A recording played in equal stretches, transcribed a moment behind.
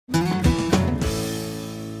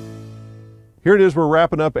Here it is, we're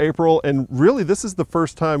wrapping up April, and really this is the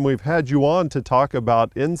first time we've had you on to talk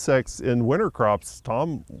about insects in winter crops.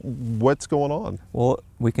 Tom, what's going on? Well,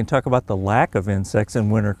 we can talk about the lack of insects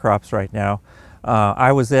in winter crops right now.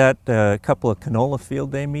 I was at a couple of canola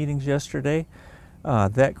field day meetings yesterday.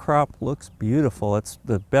 That crop looks beautiful. It's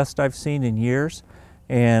the best I've seen in years,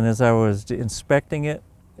 and as I was inspecting it,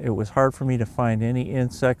 it was hard for me to find any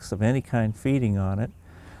insects of any kind feeding on it.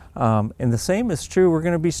 And the same is true, we're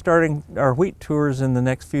going to be starting our wheat tours in the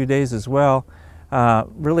next few days as well.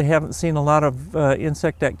 Really haven't seen a lot of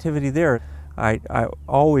insect activity there. I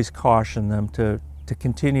always caution them to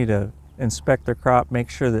continue to inspect their crop, make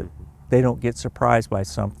sure that they don't get surprised by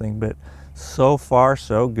something, but so far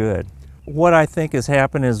so good. What I think has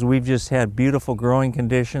happened is we've just had beautiful growing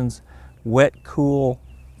conditions, wet, cool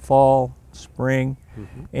fall, spring,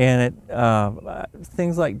 and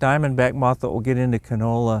things like diamondback moth that will get into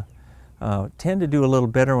canola tend to do a little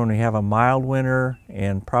better when we have a mild winter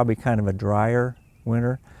and probably kind of a drier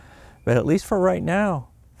winter. But at least for right now,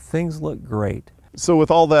 things look great. So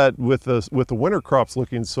with all that, with the winter crops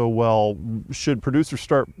looking so well, should producers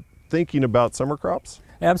start thinking about summer crops?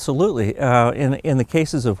 Absolutely. In the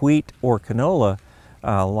cases of wheat or canola,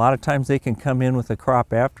 a lot of times they can come in with a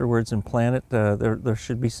crop afterwards and plant it. There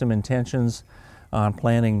should be some intentions on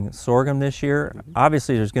planting sorghum this year.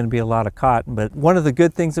 Obviously there's going to be a lot of cotton, but one of the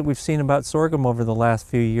good things that we've seen about sorghum over the last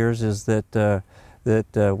few years is that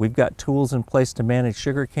we've got tools in place to manage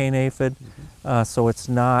sugarcane aphid, so it's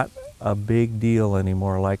not a big deal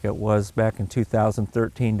anymore like it was back in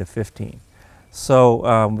 2013 to 15.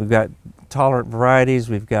 So we've got tolerant varieties,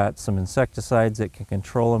 we've got some insecticides that can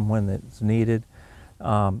control them when it's needed.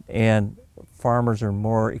 And farmers are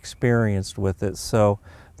more experienced with it, so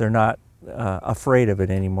they're not afraid of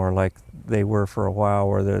it anymore like they were for a while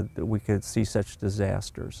where we could see such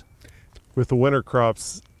disasters. With the winter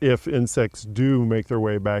crops, if insects do make their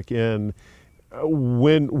way back in,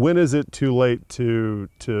 when is it too late to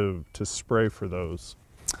spray for those?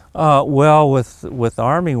 Well, with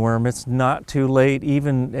armyworm, it's not too late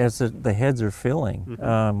even as the heads are filling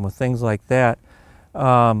with things like that.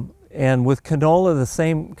 And with canola, the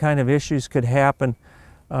same kind of issues could happen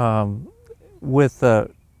with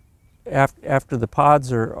after the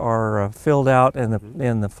pods are filled out and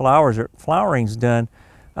the flowering's done.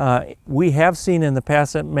 We have seen in the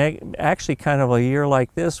past that actually kind of a year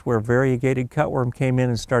like this where variegated cutworm came in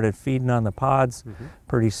and started feeding on the pods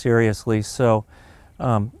pretty seriously. So,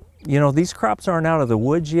 you know, these crops aren't out of the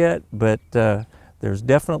woods yet, but there's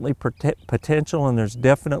definitely potential, and there's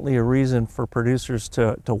definitely a reason for producers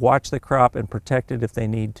to watch the crop and protect it if they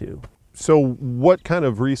need to. So what kind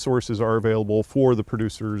of resources are available for the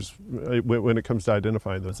producers when it comes to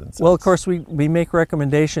identifying those insects? Well, of course, we make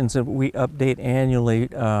recommendations that we update annually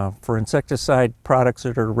for insecticide products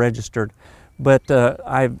that are registered. But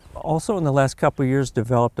I've also in the last couple of years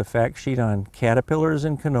developed a fact sheet on caterpillars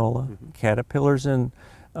in canola, caterpillars in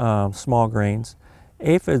small grains,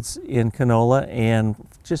 aphids in canola, and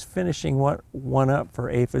just finishing one up for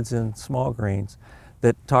aphids in small grains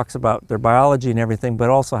that talks about their biology and everything, but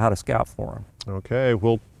also how to scout for them. Okay,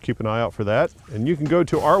 we'll keep an eye out for that. And you can go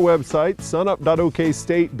to our website,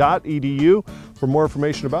 sunup.okstate.edu, for more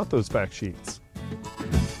information about those fact sheets.